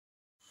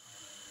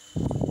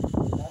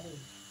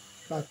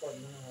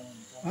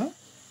Huh?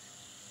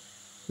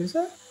 Who's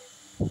that?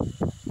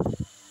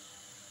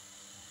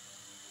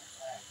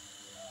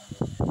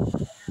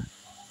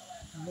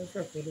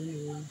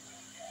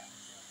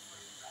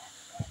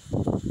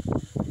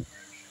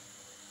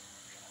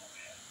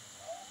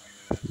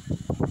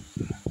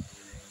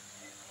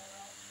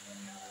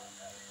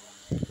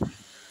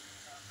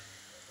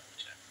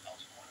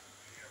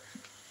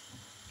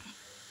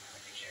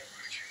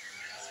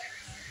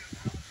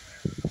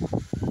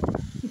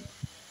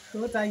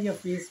 Don't tie your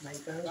face,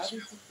 Michael.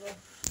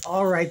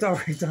 All right, all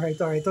right, all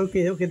right, all right.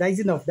 Okay, okay. That's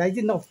enough. That's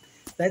enough.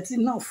 That's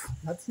enough.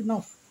 That's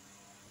enough.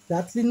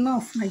 That's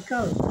enough,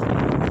 Michael.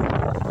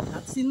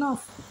 That's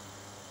enough.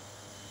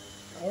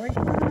 All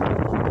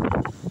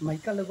right.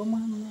 Michael, go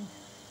maham.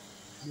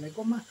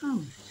 Go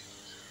maham.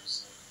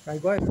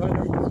 Right, go ahead, go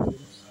ahead.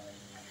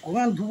 I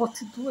want to do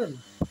what it will.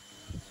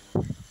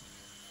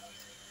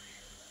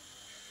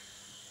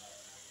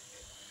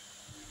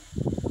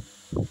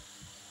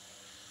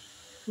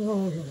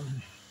 Oh.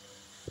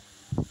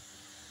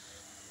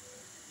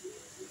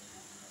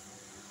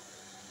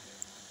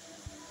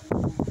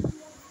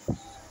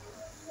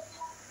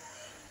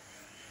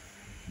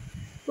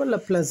 Well, a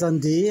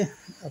pleasant day,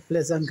 a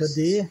pleasant good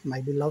day, my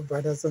beloved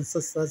brothers and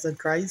sisters in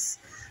Christ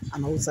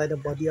and outside the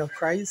body of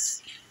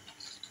Christ.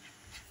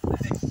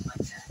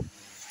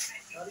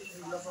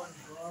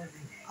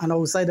 And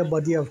outside the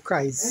body of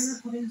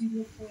Christ.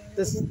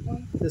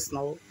 This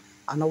now.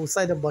 And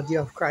outside the body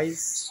of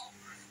Christ.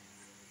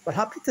 But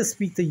happy to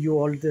speak to you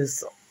all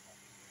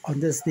on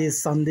this day,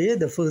 Sunday,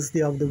 the first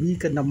day of the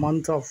week in the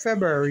month of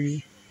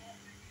February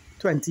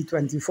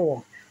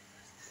 2024.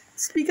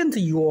 Speaking to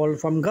you all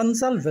from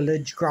Gunsal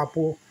Village,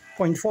 Guapo,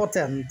 Point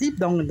Fortin, deep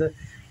down in the,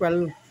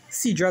 well,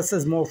 Cedras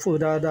is more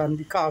further than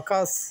the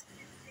Carcass,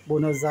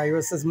 Buenos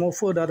Aires is more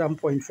further than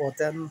Point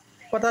Fortin,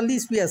 but at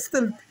least we are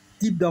still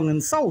deep down in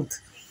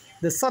South,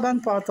 the southern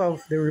part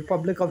of the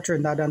Republic of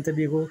Trinidad and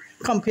Tobago,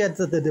 compared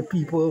to the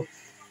people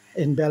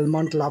in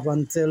Belmont,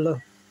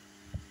 Lavantil,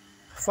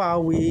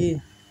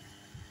 Faraway,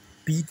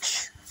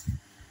 Beach,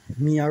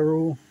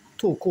 Miaro,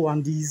 Toko,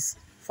 and these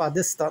far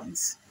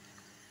distance.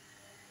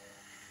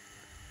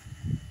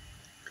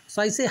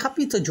 So I say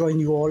happy to join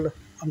you all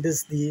on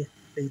this day,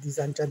 ladies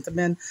and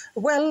gentlemen.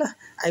 Well,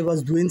 I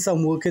was doing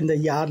some work in the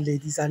yard,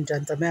 ladies and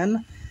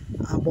gentlemen,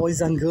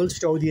 boys and girls,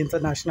 throughout the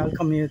international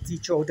community,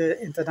 throughout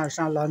the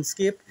international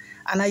landscape.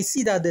 And I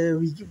see that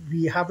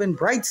we having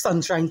bright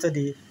sunshine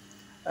today.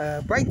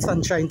 Bright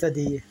sunshine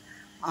today.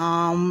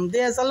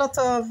 There's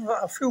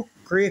a few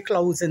gray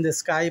clouds in the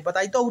sky, but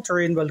I doubt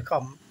rain will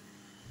come.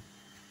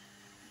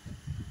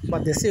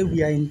 But they say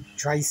we are in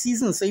dry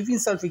season, so even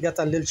if we get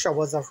a little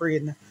showers of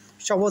rain,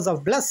 showers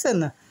of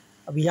blessing,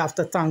 we have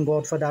to thank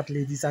God for that,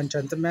 ladies and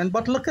gentlemen.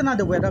 But looking at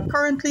the weather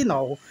currently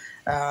now,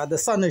 the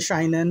sun is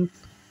shining.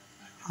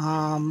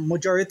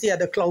 Majority of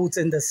the clouds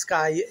in the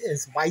sky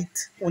is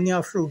white, only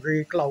a few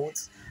gray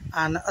clouds,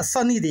 and a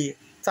sunny day.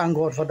 Thank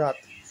God for that.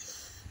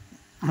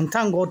 And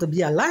thank God to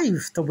be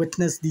alive to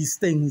witness these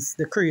things,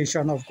 the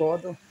creation of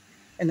God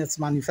in its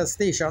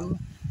manifestation.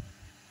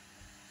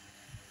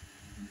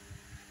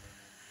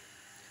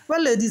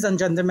 Well, ladies and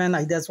gentlemen,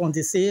 I just want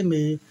to say,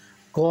 may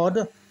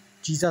God,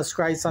 Jesus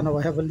Christ, and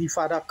our Heavenly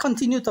Father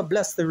continue to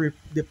bless the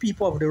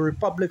people of the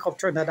Republic of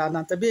Trinidad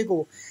and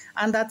Tobago,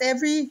 and that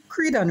every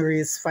creed and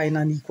race find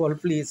an equal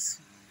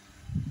place.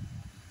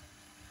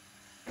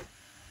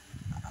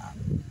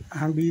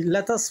 And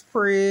let us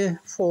pray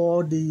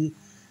for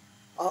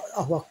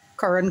our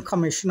current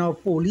Commissioner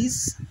of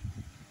Police,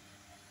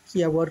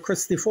 Hereward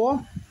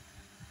Christopher.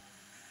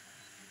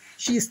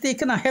 She's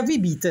taken a heavy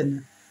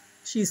beating.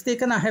 She's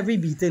taken a heavy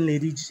beating,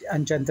 ladies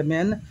and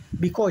gentlemen,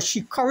 because she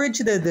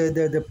encouraged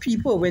the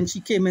people when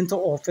she came into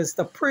office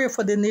to pray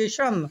for the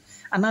nation.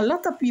 And a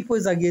lot of people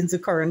is against the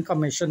current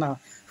commissioner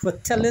for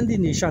telling the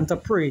nation to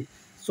pray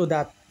so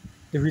that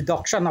the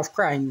reduction of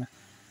crime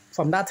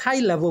from that high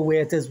level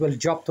where it is will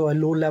drop to a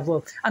low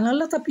level. And a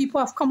lot of people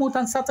have come out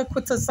and started to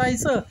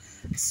criticize her,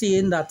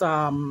 saying that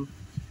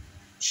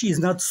she's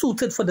not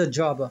suited for the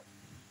job.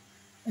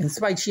 In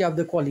spite she have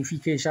the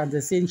qualification,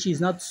 they're saying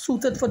she's not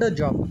suited for the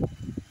job.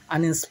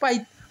 And in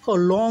spite her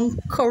long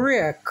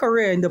career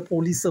in the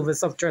police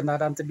service of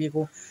Trinidad and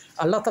Tobago,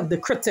 a lot of the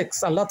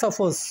critics, a lot of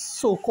her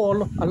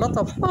so-called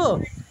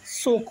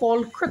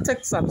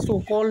critics and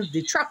so-called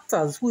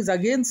detractors who is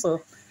against her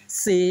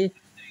say,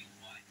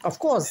 of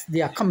course,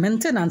 they are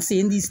commenting and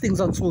saying these things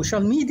on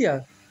social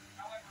media.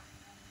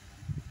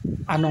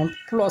 And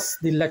plus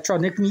the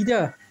electronic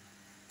media,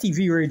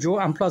 TV, radio,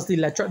 and plus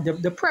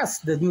the press,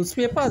 the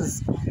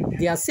newspapers.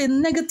 They are saying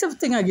negative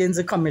thing against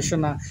the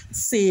commissioner,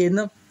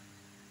 saying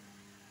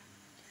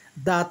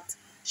that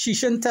she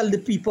shouldn't tell the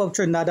people of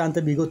Trinidad and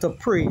Tobago to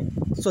pray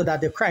so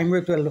that the crime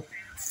rate will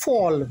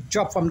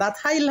drop from that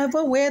high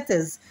level where it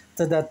is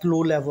to that low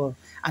level.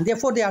 And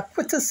therefore they are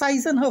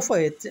criticizing her for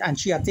it, and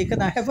she has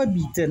taken a heavy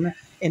beating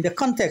in the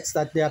context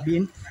that there have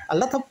been a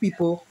lot of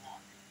people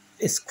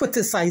is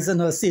criticizing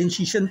her, saying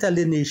she shouldn't tell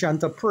the nation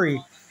to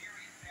pray.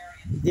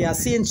 They are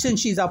saying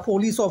since she's a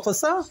police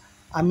officer,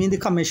 I mean the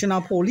Commissioner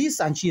of Police,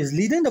 and she is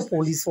leading the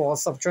police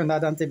force of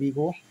Trinidad and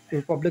Tobago, the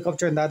Republic of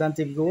Trinidad and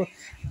Tobago,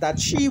 that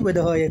she with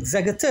her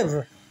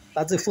executive,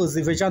 that's the first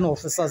division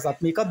officers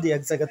that make up the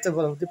executive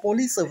of the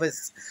police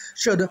service,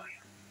 should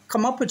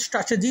come up with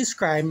strategies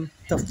crime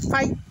to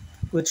fight,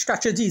 with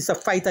strategies to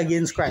fight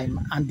against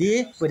crime. And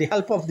they, with the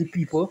help of the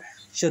people,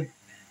 should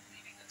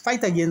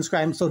fight against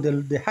crime so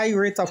the high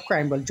rate of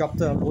crime will drop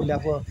to a low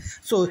level.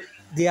 So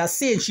they are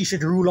saying she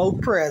should rule out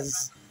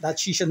prayers, that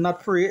she should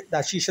not pray,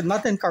 that she should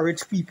not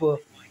encourage people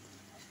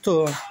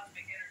to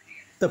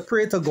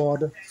pray to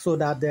God so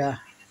that the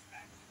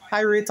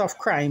high rate of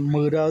crime,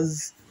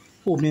 murders,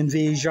 home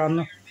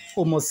invasion,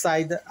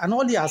 homicide, and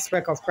all the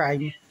aspect of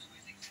crime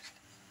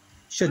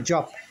should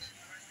drop.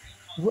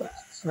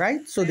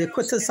 Right? So they're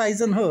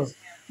criticizing her.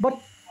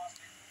 But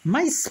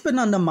my spin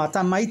on the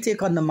matter, my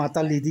take on the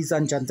matter, ladies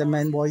and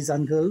gentlemen, boys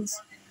and girls,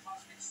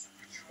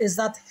 is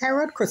that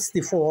Herod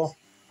Christopher,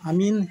 I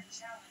mean,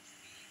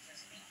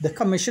 the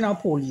Commissioner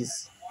of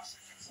Police,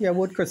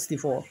 Herod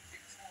Christopher,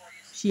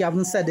 she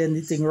haven't said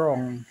anything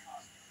wrong.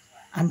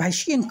 And by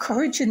she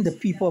encouraging the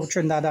people of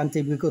Trinidad and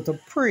Tobago to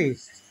pray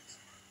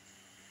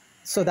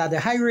so that the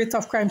high rate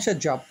of crime should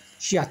drop,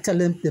 she are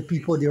telling the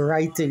people the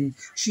right thing.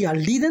 She are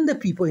leading the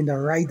people in the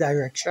right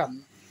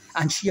direction.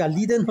 And she are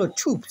leading her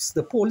troops,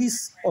 the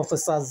police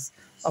officers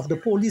of the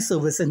police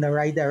service, in the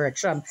right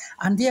direction.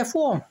 And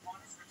therefore,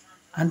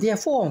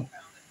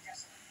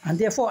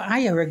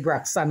 I, Eric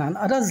Braxton, and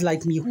others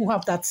like me who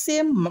have that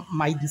same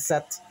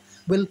mindset,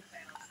 will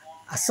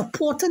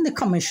supporting the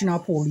Commissioner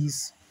of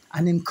Police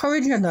and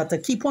encouraging her to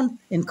keep on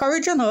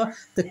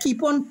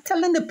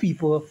telling the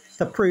people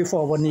to pray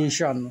for our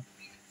nation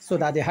so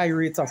that the high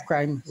rate of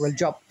crime will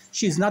drop.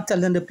 She's not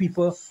telling the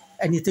people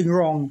anything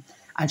wrong,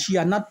 and she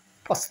are not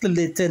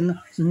postulating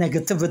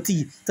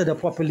negativity to the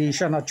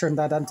population of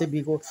Trinidad and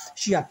Tobago.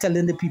 She are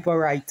telling the people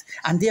right.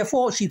 And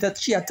therefore, she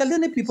are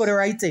telling the people the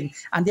right thing.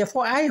 And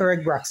therefore, I,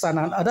 Eric Braxton,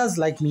 and others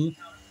like me,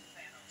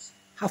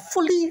 have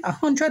fully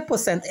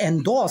 100%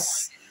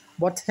 endorsed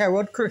what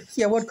Herod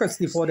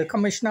Christopher, the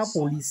Commissioner of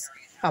Police,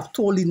 have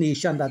told the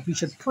nation, that we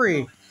should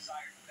pray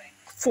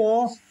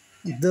for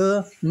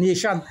the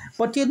nation.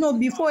 But you know,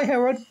 before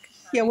Herod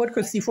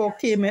Christopher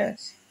came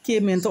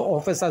into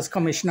office as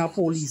Commissioner of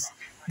Police,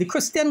 the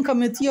Christian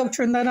Committee of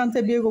Trinidad and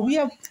Tobago,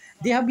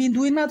 they have been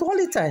doing that all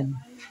the time,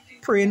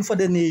 praying for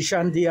the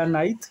nation day and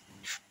night,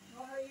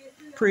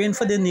 praying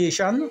for the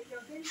nation.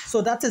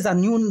 So that is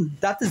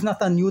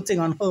not a new thing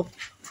on her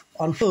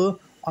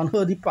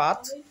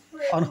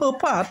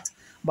part.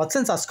 But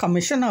since as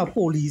Commissioner of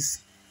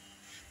Police,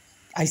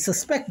 I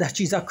suspect that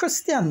she's a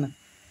Christian.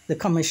 The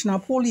Commissioner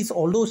of Police,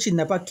 although she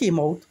never came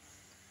out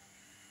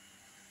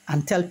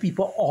and tell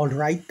people all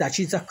right that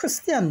she's a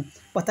Christian,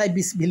 but I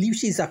believe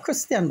she's a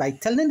Christian by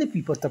telling the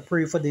people to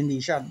pray for the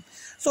nation.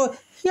 So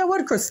here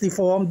what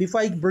Christopher,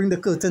 before I bring the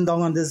curtain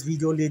down on this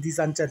video, ladies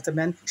and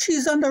gentlemen,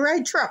 she's on the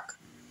right track.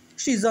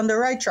 She's on the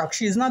right track.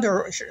 She is not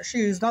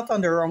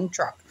on the wrong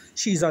track.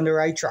 She's on the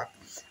right track.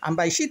 And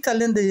by she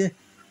telling the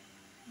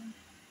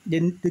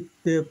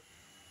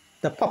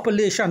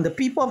population, the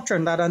people of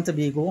Trinidad and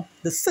Tobago,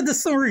 the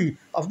citizenry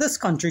of this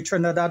country,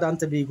 Trinidad and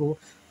Tobago,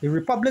 the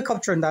Republic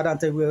of Trinidad and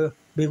Tobago,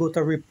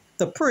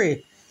 to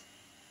pray,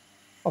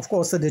 of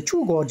course, to the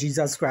true God,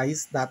 Jesus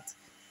Christ, that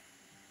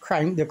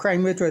the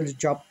crime rate will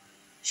drop.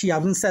 She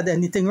hasn't said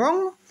anything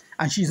wrong,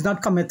 and she's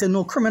not committing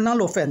no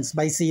criminal offense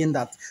by saying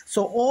that.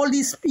 So all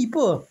these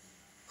people,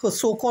 her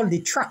so-called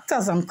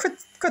detractors and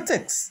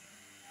critics,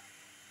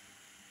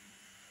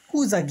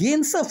 who's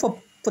against her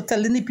for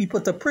telling the people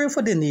to pray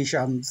for the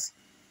nations,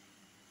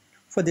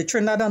 for the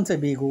Trinidad and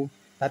Tobago,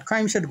 that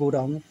crime should go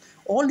down.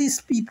 All these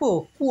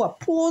people who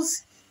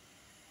oppose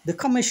the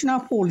Commissioner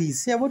of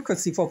Police, Herod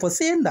Christopher, for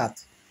saying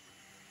that,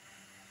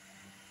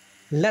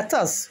 let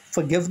us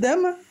forgive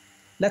them,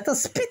 let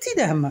us pity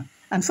them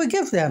and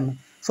forgive them,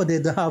 for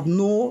they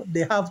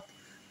have,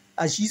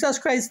 as Jesus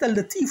Christ told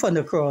the thief on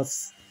the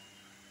cross.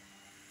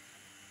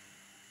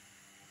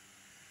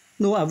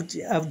 No,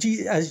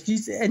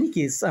 any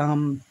case,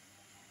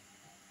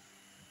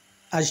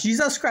 as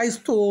Jesus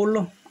Christ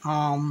told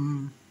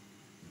the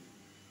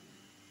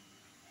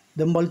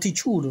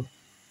multitude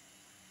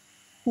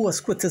who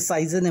was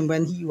criticizing him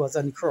when he was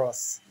on the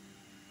cross,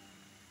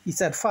 he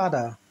said,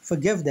 Father,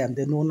 forgive them,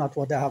 they know not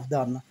what they have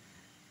done.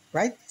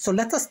 Right? So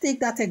let us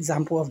take that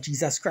example of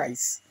Jesus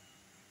Christ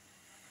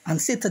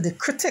and say to the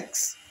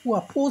critics who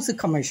oppose the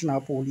Commissioner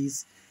of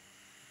Police,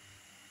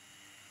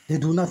 they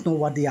do not know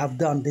what they have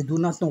done. They do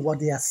not know what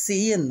they are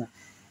saying,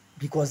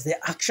 because their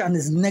action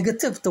is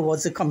negative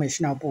towards the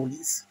Commissioner of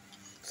Police.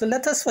 So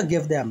let us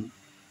forgive them,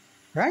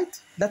 right?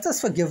 Let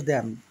us forgive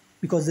them,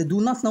 because they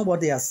do not know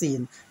what they are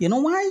saying. You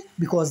know why?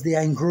 Because they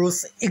are in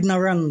gross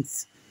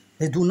ignorance.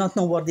 They do not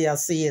know what they are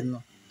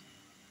saying.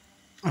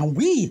 And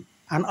we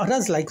and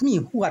others like me,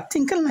 who are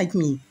thinking like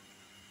me,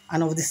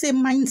 and of the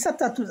same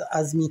mindset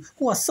as me,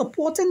 who are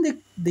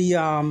supporting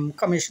the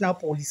Commissioner of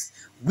Police,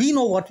 we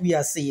know what we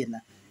are saying,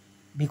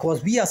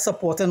 because we are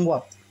supporting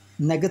what?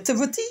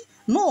 Negativity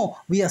No,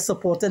 we are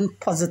supporting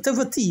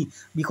positivity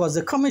because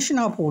the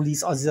Commissioner of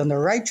Police is on the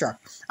right track.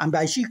 And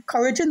by she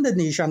encouraging the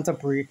nation to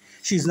pray,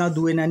 she's not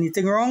doing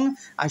anything wrong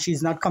and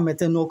she's not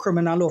committing no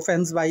criminal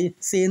offense by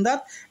saying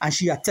that. And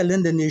she are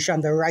telling the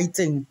nation the right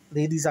thing,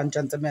 ladies and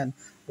gentlemen,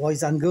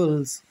 boys and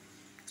girls.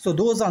 So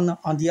those on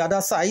the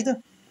other side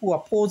who are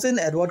opposing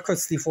Edward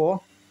Christopher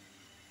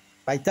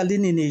by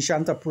telling the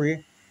nation to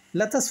pray,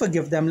 let us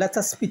forgive them, let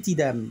us pity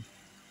them,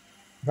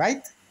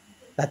 right?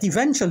 That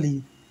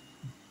eventually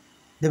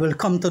they will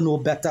come to know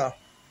better,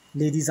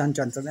 ladies and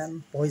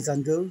gentlemen, boys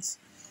and girls.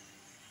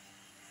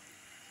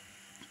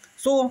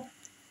 So,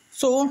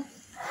 so,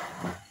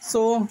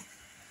 so,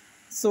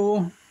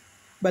 so,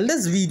 well,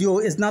 this video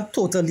is not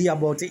totally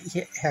about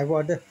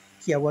Herod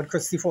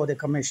Christopher, the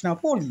Commissioner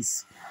of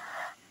Police,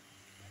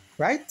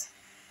 right?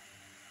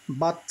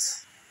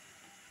 But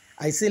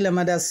I say, let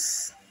me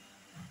just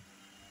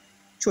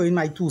showing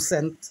my 2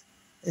 cents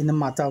in the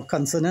matter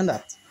concerning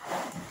that,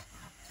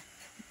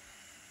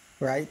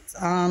 right?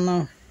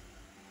 And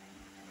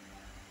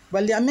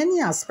well, there are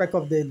many aspects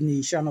of the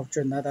nation of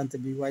Trinidad and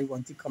Tobago I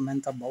want to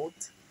comment about.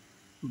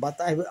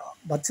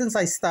 But since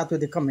I start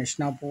with the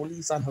Commissioner of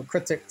Police and her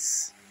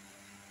critics,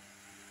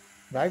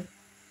 right,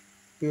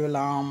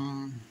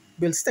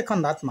 we'll stick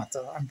on that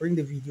matter and bring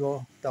the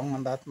video down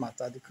on that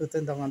matter, the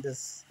curtain down on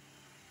this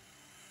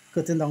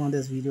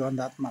video on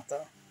that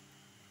matter.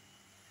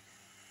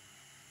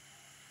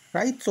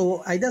 Right,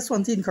 so I just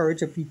want to encourage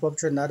the people of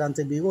Trinidad and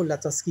Tobago,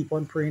 let us keep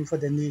on praying for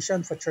the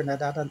nation, for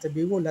Trinidad and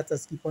Tobago, let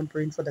us keep on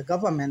praying for the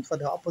government, for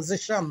the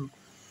opposition,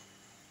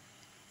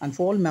 and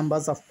for all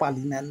members of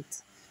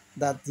parliament,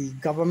 that the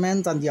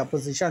government and the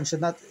opposition should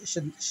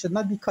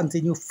not be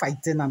continue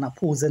fighting and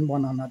opposing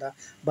one another,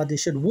 but they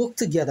should work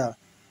together.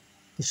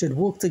 They should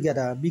work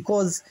together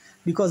because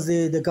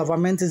the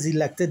government is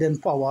elected in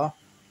power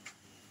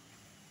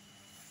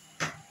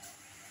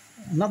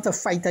not to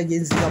fight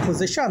against the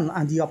opposition,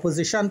 and the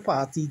opposition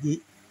party, the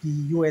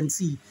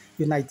UNC,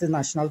 United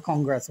National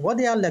Congress, what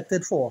they are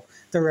elected for,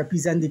 to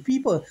represent the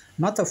people,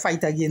 not to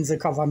fight against the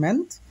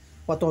government.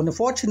 But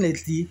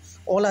unfortunately,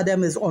 all of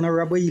them is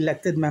honorable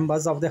elected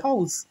members of the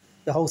House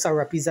of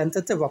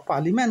Representative of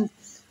Parliament.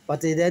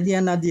 But at the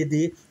end of the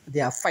day,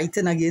 they are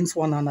fighting against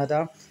one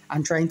another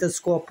and trying to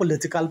score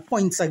political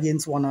points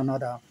against one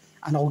another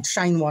and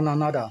outshine one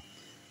another.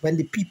 When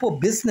the people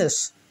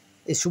business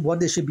is what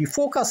they should be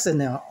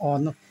focusing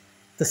on,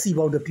 to see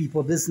about the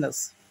people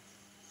business.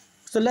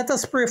 So let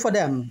us pray for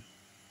them.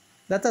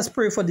 Let us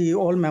pray for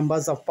all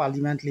members of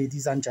Parliament,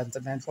 ladies and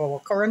gentlemen, for our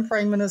current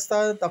Prime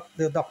Minister,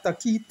 Dr.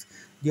 Keith,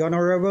 the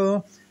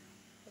Honorable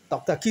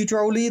Dr. Keith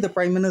Rowley, the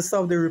Prime Minister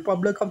of the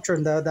Republic of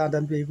Trinidad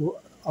and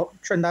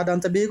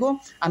Tobago,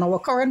 and our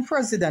current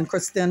President,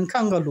 Christian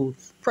Kangaloo,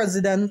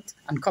 President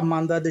and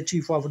Commander, the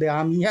Chief of the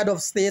Army, Head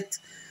of State,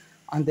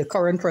 and the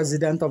current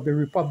President of the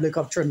Republic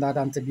of Trinidad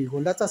and Tobago.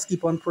 Let us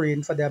keep on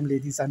praying for them,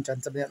 ladies and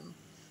gentlemen.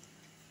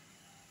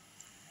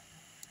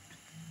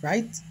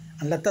 Right?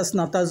 And let us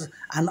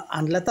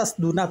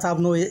do not have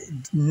no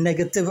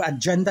negative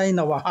agenda in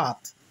our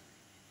heart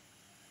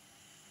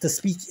to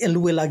speak ill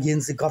will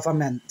against the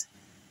government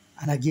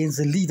and against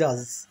the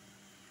leaders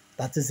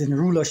that is in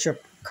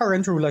rulership,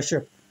 current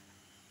rulership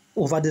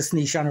over this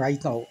nation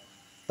right now.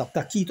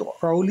 Dr. Keith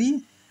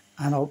Rowley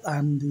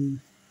and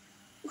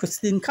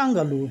Christine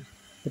Kangaloo,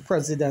 the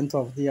President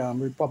of the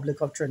Republic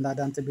of Trinidad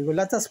and Tobago.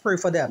 Let us pray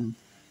for them,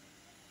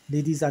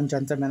 ladies and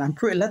gentlemen, and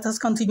pray. Let us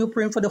continue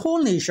praying for the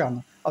whole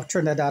nation of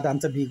Trinidad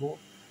and Tobago.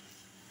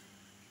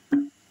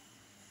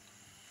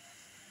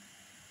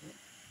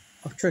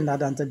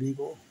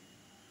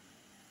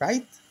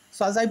 Right?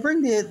 So as I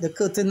bring the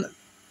curtain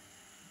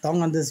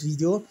down on this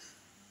video,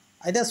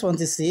 I just want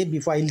to say,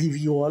 before I leave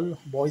you all,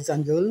 boys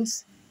and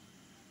girls,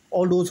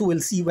 all those who will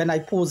see when I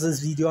post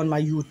this video on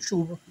my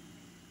YouTube,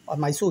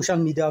 on my social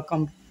media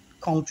account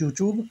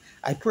YouTube,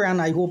 I pray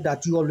and I hope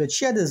that you all will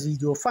share this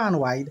video far and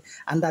wide,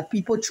 and that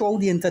people throughout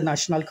the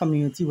international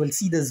community will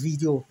see this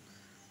video,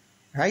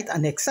 right,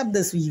 and accept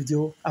this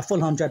video a full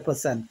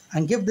 100%,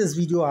 and give this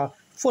video a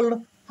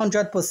full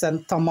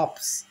 100% thumb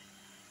ups,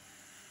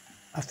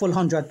 a full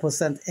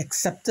 100%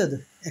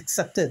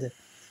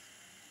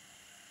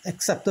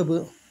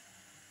 acceptable.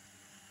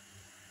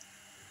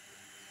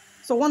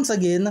 So once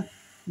again,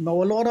 may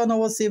our Lord and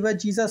our Savior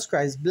Jesus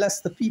Christ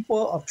bless the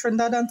people of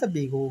Trinidad and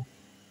Tobago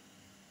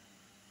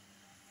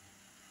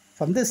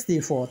from this day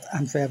forth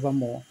and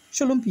forevermore.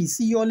 Shalom, peace.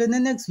 See you all in the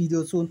next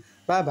video soon.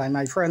 Bye-bye,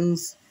 my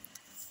friends.